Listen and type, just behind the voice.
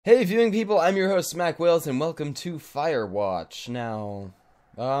Hey viewing people, I'm your host Smackwhales and welcome to Firewatch. Now,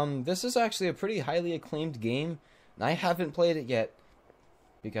 this is actually a pretty highly acclaimed game, and I haven't played it yet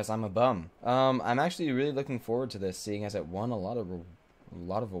because I'm a bum. I'm actually really looking forward to this, seeing as it won a lot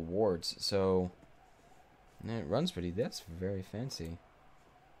of awards. So, it runs pretty. That's very fancy.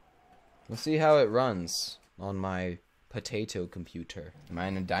 We'll see how it runs on my potato computer. Am I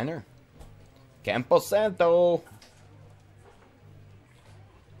in a diner? Campo Santo.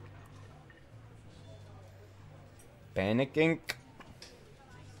 Panic Inc.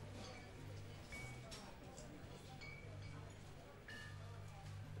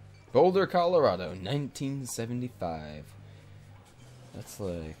 Boulder, Colorado, 1975. That's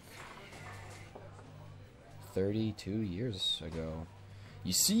like 32 years ago.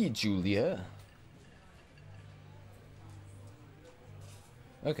 You see, Julia.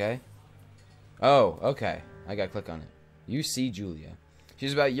 Okay. Oh, okay. I gotta click on it. You see, Julia.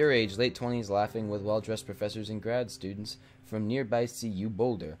 She's about your age, late 20s, laughing with well-dressed professors and grad students from nearby CU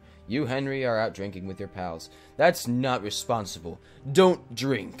Boulder. You, Henry, are out drinking with your pals. That's not responsible. Don't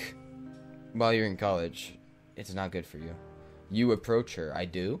drink while you're in college. It's not good for you. You approach her. I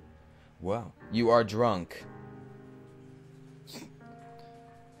do? Wow. You are drunk.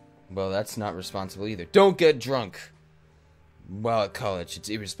 Well, that's not responsible either. Don't get drunk while at college. It's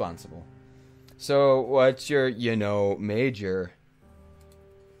irresponsible. So, what's your, major?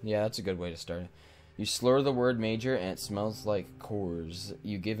 Yeah, that's a good way to start it. You slur the word major and it smells like Coors.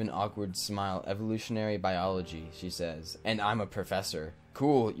 You give an awkward smile. Evolutionary biology, she says. And I'm a professor.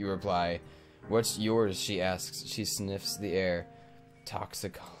 Cool, you reply. What's yours, she asks. She sniffs the air.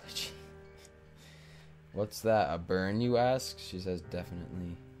 Toxicology. What's that, a burn, you ask? She says,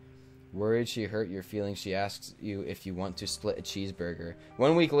 definitely. Worried she hurt your feelings, she asks you if you want to split a cheeseburger.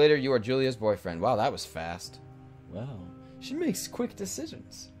 1 week later, you are Julia's boyfriend. Wow, that was fast. Wow. She makes quick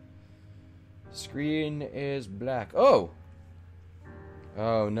decisions. Screen is black. Oh!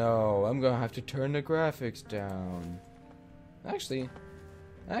 Oh no, I'm gonna have to turn the graphics down. Actually,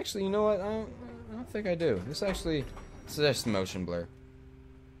 you know what? I don't think I do. This is just motion blur.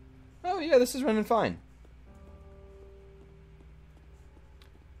 Oh yeah, this is running fine.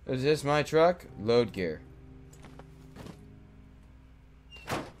 Is this my truck? Load gear.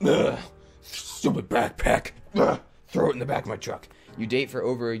 Ugh, stupid backpack. Ugh. Throw it in the back of my truck. You date for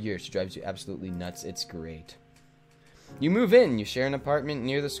over a year. She drives you absolutely nuts. It's great. You move in. You share an apartment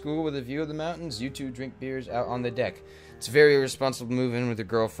near the school with a view of the mountains. You two drink beers out on the deck. It's very irresponsible to move in with your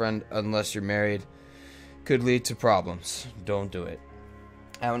girlfriend unless you're married. Could lead to problems. Don't do it.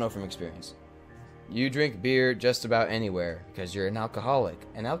 I don't know from experience. You drink beer just about anywhere because you're an alcoholic.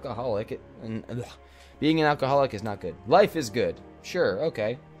 Being an alcoholic is not good. Life is good. Sure,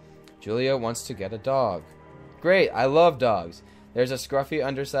 okay. Julia wants to get a dog. Great, I love dogs. There's a scruffy,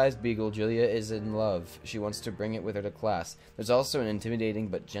 undersized Beagle. Julia is in love. She wants to bring it with her to class. There's also an intimidating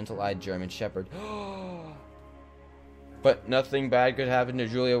but gentle-eyed German Shepherd. But nothing bad could happen to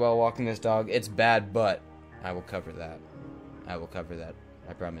Julia while walking this dog. It's bad, but I will cover that. I will cover that.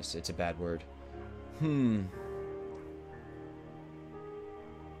 I promise. It's a bad word.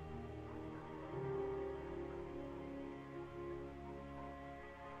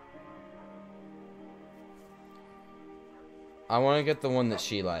 I want to get the one that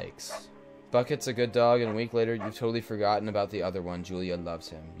she likes. Bucket's a good dog, and a week later, you've totally forgotten about the other one. Julia loves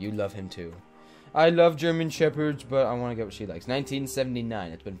him. You love him too. I love German Shepherds, but I want to get what she likes.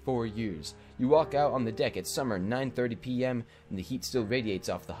 1979. It's been 4 years. You walk out on the deck. It's summer, 9:30 p.m., and the heat still radiates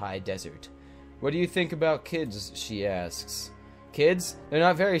off the high desert. What do you think about kids? She asks. Kids? They're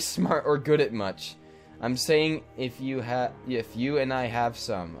not very smart or good at much. I'm saying if you and I have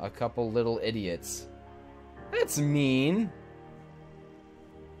some, a couple little idiots. That's mean.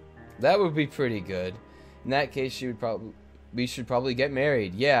 That would be pretty good. In that case, we should probably get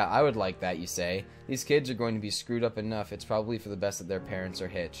married. Yeah, I would like that, you say. These kids are going to be screwed up enough. It's probably for the best that their parents are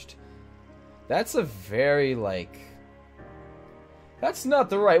hitched. That's a very, that's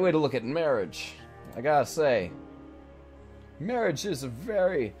not the right way to look at marriage. I gotta say. Marriage is a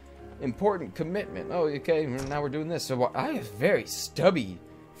very important commitment. Oh, okay, now we're doing this. So I have very stubby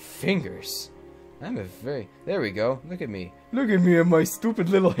fingers. There we go. Look at me. Look at me and my stupid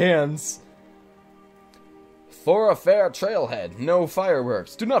little hands. Thoroughfare trailhead. No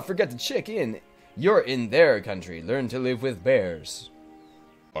fireworks. Do not forget to check in. You're in their country. Learn to live with bears.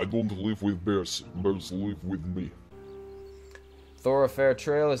 I don't live with bears. Bears live with me. Thoroughfare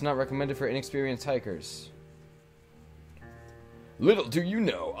trail is not recommended for inexperienced hikers. Little do you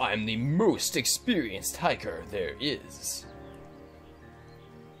know, I'm the most experienced hiker there is.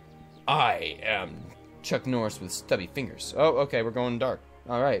 I am Chuck Norris with stubby fingers. Oh, okay, we're going dark.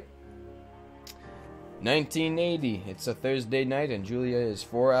 Alright. 1980. It's a Thursday night and Julia is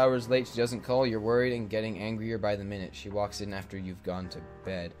 4 hours late. She doesn't call. You're worried and getting angrier by the minute. She walks in after you've gone to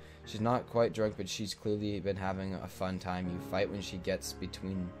bed. She's not quite drunk, but she's clearly been having a fun time. You fight when she gets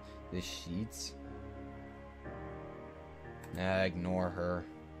between the sheets. Ignore her.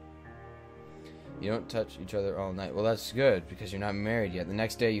 You don't touch each other all night. Well, that's good, because you're not married yet. The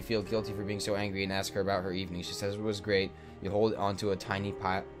next day, you feel guilty for being so angry and ask her about her evening. She says it was great. You hold onto a tiny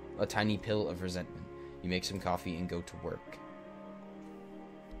pill of resentment. You make some coffee and go to work.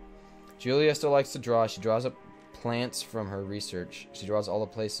 Julia still likes to draw. She draws up plants from her research. She draws all the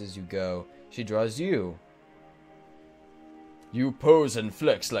places you go. She draws you. You pose and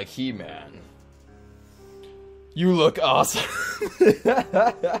flex like He-Man. You look awesome.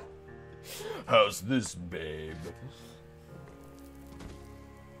 How's this, babe?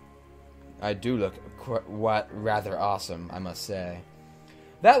 I do look rather awesome, I must say.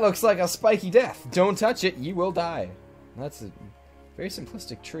 That looks like a spiky death. Don't touch it, you will die. That's a very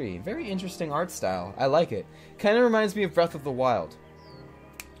simplistic tree. Very interesting art style. I like it. Kind of reminds me of Breath of the Wild,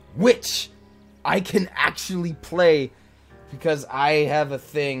 which I can actually play because I have a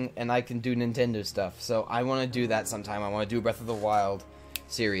thing and I can do Nintendo stuff. So I want to do that sometime. I want to do Breath of the Wild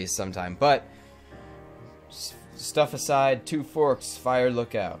series sometime. But stuff aside, Two Forks, fire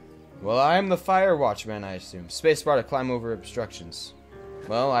lookout. Well, I'm the Firewatch man, I assume. Spacebar to climb over obstructions.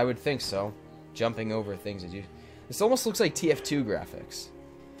 Well, I would think so. Jumping over things that you... This almost looks like TF2 graphics.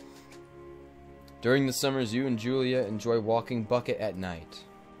 During the summers, you and Julia enjoy walking Bucket at night.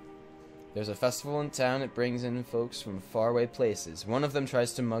 There's a festival in town that brings in folks from faraway places. One of them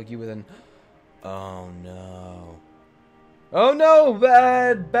tries to mug you with an... Oh no. Oh no!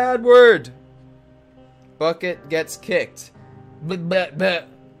 Bad word! Bucket gets kicked.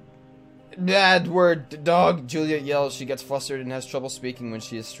 Bad word, dog. Julia yells. She gets flustered and has trouble speaking when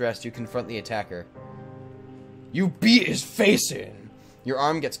she is stressed. You confront the attacker. You beat his face in. Your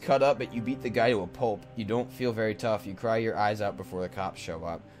arm gets cut up, but you beat the guy to a pulp. You don't feel very tough. You cry your eyes out before the cops show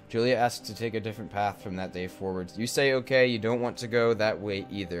up. Julia asks to take a different path from that day forward. You say okay, you don't want to go that way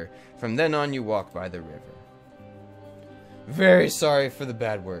either. From then on, you walk by the river. Very sorry for the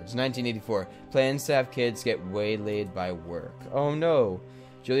bad words. 1984. Plans to have kids get waylaid by work. Oh no.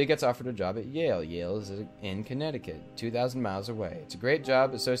 Julia gets offered a job at Yale. Yale is in Connecticut, 2,000 miles away. It's a great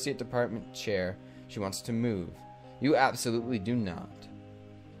job, associate department chair. She wants to move. You absolutely do not.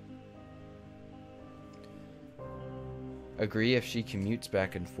 Agree if she commutes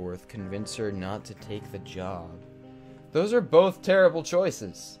back and forth. Convince her not to take the job. Those are both terrible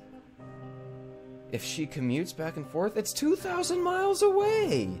choices. If she commutes back and forth, it's 2,000 miles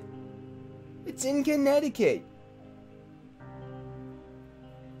away. It's in Connecticut.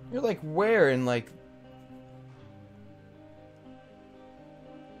 You're like where in like...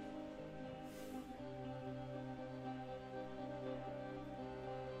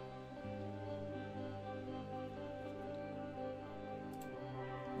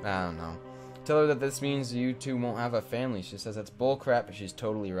 I don't know. Tell her that this means you two won't have a family. She says that's bullcrap, but she's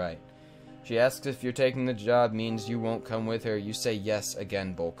totally right. She asks if you're taking the job means you won't come with her. You say yes,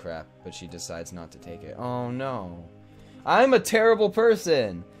 again bullcrap, but she decides not to take it. Oh no. I'm a terrible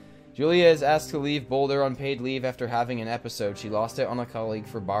person! Julia is asked to leave Boulder on paid leave after having an episode. She lost it on a colleague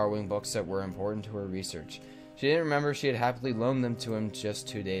for borrowing books that were important to her research. She didn't remember she had happily loaned them to him just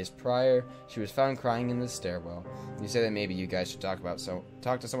 2 days prior. She was found crying in the stairwell. You say that maybe you guys should talk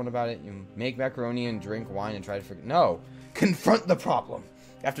to someone about it. You make macaroni and drink wine and try to forget. No! Confront the problem!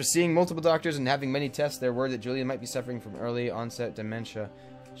 After seeing multiple doctors and having many tests, they're worried that Julia might be suffering from early onset dementia.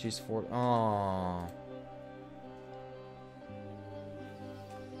 She's 40. Aww.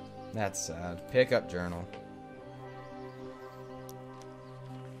 That's sad. Pick up journal.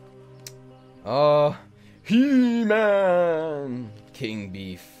 Oh, He-Man! King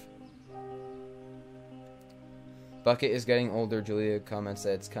Beef. Bucket is getting older. Julia comments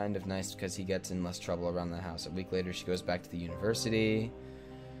that it's kind of nice because he gets in less trouble around the house. A week later, she goes back to the university.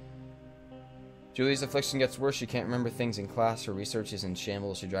 Julia's affliction gets worse. She can't remember things in class. Her research is in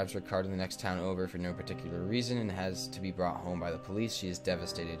shambles. She drives her car to the next town over for no particular reason and has to be brought home by the police. She is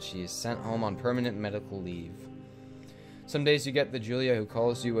devastated. She is sent home on permanent medical leave. Some days you get the Julia who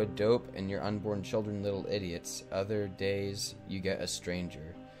calls you a dope and your unborn children little idiots. Other days you get a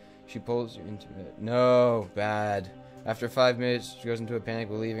stranger. She pulls you into it. No, bad. After 5 minutes, she goes into a panic,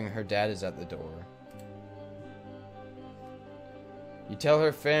 believing her dad is at the door. You tell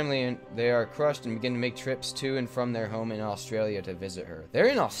her family and they are crushed and begin to make trips to and from their home in Australia to visit her. They're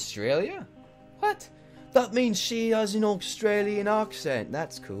in Australia? What? That means she has an Australian accent.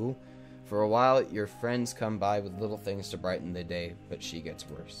 That's cool. For a while, your friends come by with little things to brighten the day, but she gets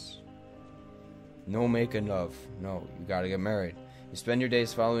worse. No making love. No, you gotta get married. You spend your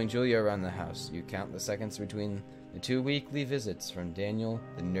days following Julia around the house. You count the seconds between the 2 weekly visits from Daniel,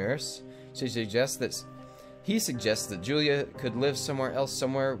 the nurse. He suggests that Julia could live somewhere else,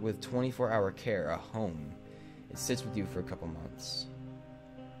 somewhere with 24-hour care, a home. It sits with you for a couple months.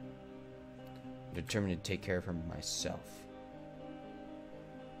 I'm determined to take care of her myself.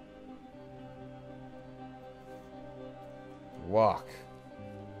 Walk.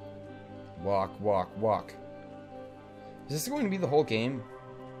 Walk, walk, walk. Is this going to be the whole game?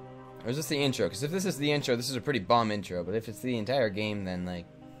 Or is this the intro? Because if this is the intro, this is a pretty bomb intro. But if it's the entire game, then, like...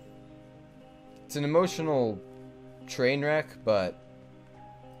 It's an emotional train wreck, but...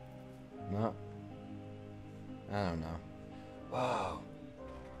 No. I don't know. Wow.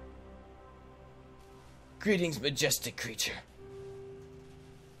 Greetings, majestic creature.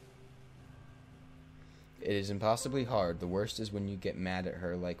 It is impossibly hard. The worst is when you get mad at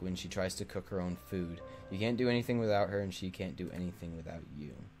her, like when she tries to cook her own food. You can't do anything without her, and she can't do anything without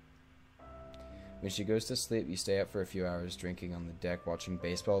you. When she goes to sleep, you stay up for a few hours, drinking on the deck, watching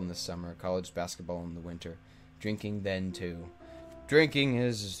baseball in the summer, college basketball in the winter. Drinking then, too. Drinking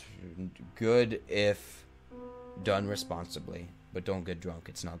is good if done responsibly, but don't get drunk.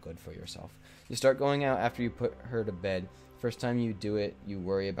 It's not good for yourself. You start going out after you put her to bed. First time you do it, you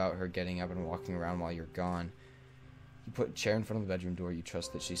worry about her getting up and walking around while you're gone. You put a chair in front of the bedroom door. You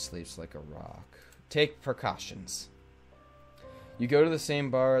trust that she sleeps like a rock. Take precautions. You go to the same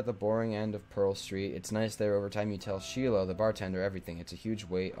bar at the boring end of Pearl Street. It's nice there. Over time, you tell Sheila, the bartender, everything. It's a huge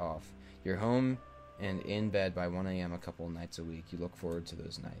weight off. You're home and in bed by 1 a.m. a couple of nights a week. You look forward to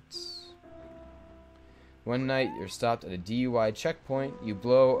those nights. One night, you're stopped at a DUI checkpoint. You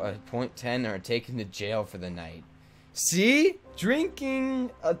blow a .10 and are taken to jail for the night. See? Drinking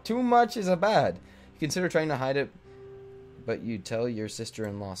too much is a bad. You consider trying to hide it, but you tell your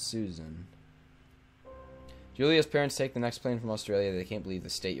sister-in-law, Susan. Julia's parents take the next plane from Australia. They can't believe the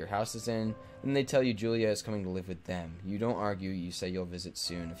state your house is in. Then they tell you Julia is coming to live with them. You don't argue. You say you'll visit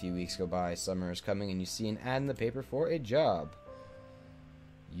soon. A few weeks go by. Summer is coming, and you see an ad in the paper for a job.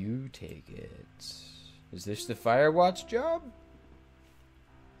 You take it. Is this the Firewatch job?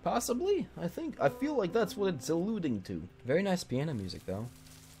 Possibly. I feel like that's what it's alluding to. Very nice piano music, though.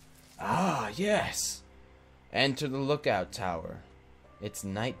 Ah, yes. Enter the lookout tower. It's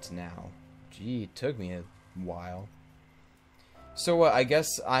night now. Gee, it took me a while. So, I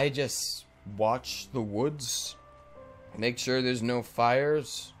guess I just watch the woods. Make sure there's no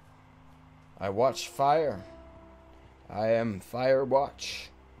fires. I watch fire. I am Firewatch.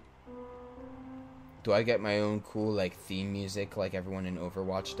 Do I get my own cool, like, theme music like everyone in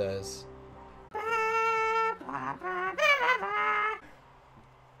Overwatch does?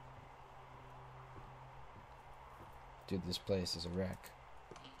 Dude, this place is a wreck.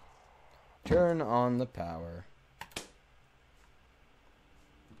 Turn on the power.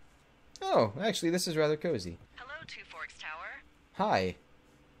 Oh, actually, this is rather cozy. Hello, Two Forks Tower. Hi.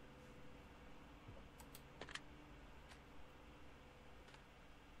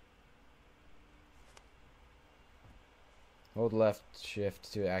 Hold left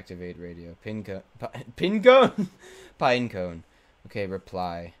shift to activate radio. Pin cone? Pine cone. Okay,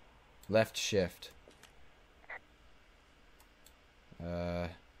 reply. Left shift. Hello?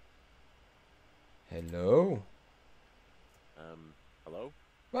 Hello?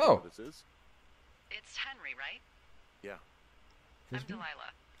 Oh! This is? It's Henry, right? Yeah. I'm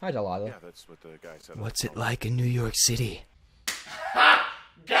Delilah. Hi, Delilah. Yeah, that's what the guy said. What's it like in New York City? Ha!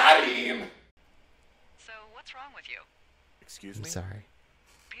 Got him! So, what's wrong with you? Excuse I'm me? sorry.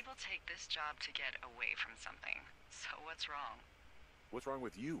 People take this job to get away from something. So, what's wrong? What's wrong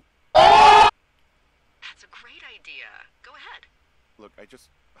with you? That's a great idea. Go ahead. Look, I just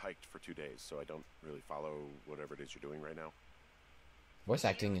hiked for 2 days, so I don't really follow whatever it is you're doing right now. Voice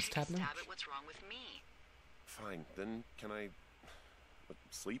acting You is take top a notch. stab at what's wrong with me. Fine, then can I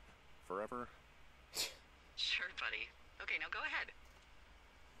sleep forever? Sure, buddy. Okay, now go ahead.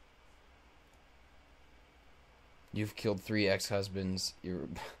 You've killed 3 ex-husbands. You're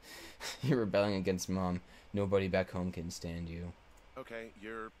rebelling against Mom. Nobody back home can stand you. Okay,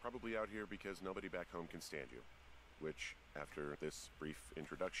 you're probably out here because nobody back home can stand you. Which, after this brief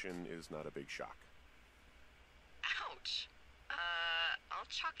introduction, is not a big shock. Ouch. I'll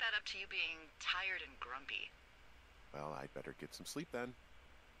chalk that up to you being tired and grumpy. Well, I'd better get some sleep then.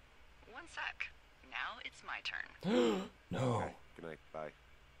 One sec. Now it's my turn. No. Okay, good night, bye.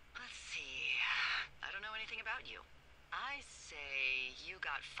 Let's see. I don't know anything about you. I say you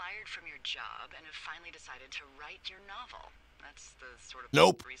got fired from your job and have finally decided to write your novel. That's the sort of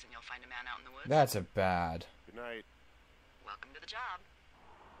Nope. reason you'll find a man out in the woods. That's a bad. Good night. Welcome to the job.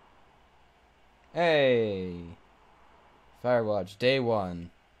 Hey. Firewatch, day 1.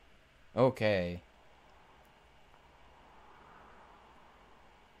 Okay.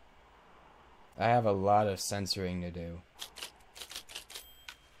 I have a lot of censoring to do.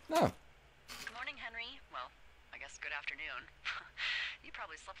 No. Good morning, Henry. Well, I guess good afternoon. You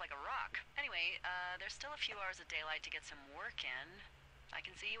probably slept like a rock. Anyway, there's still a few hours of daylight to get some work in. I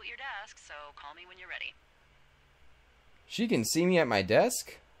can see you at your desk, so call me when you're ready. She can see me at my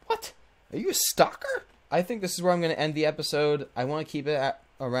desk? What? Are you a stalker? I think this is where I'm going to end the episode. I want to keep it at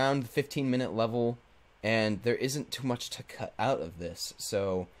around the 15-minute level, and there isn't too much to cut out of this,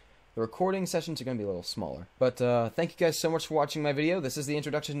 so the recording sessions are going to be a little smaller. But thank you guys so much for watching my video. This is the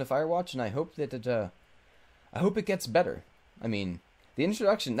introduction to Firewatch, and I hope that it gets better. I mean, the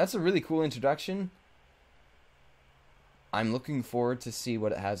introduction, that's a really cool introduction. I'm looking forward to see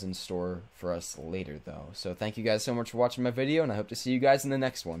what it has in store for us later, though. So thank you guys so much for watching my video, and I hope to see you guys in the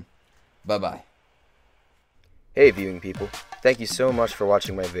next one. Bye-bye. Hey viewing people, thank you so much for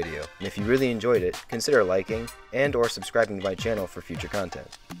watching my video, and if you really enjoyed it, consider liking and or subscribing to my channel for future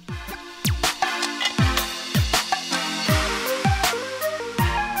content.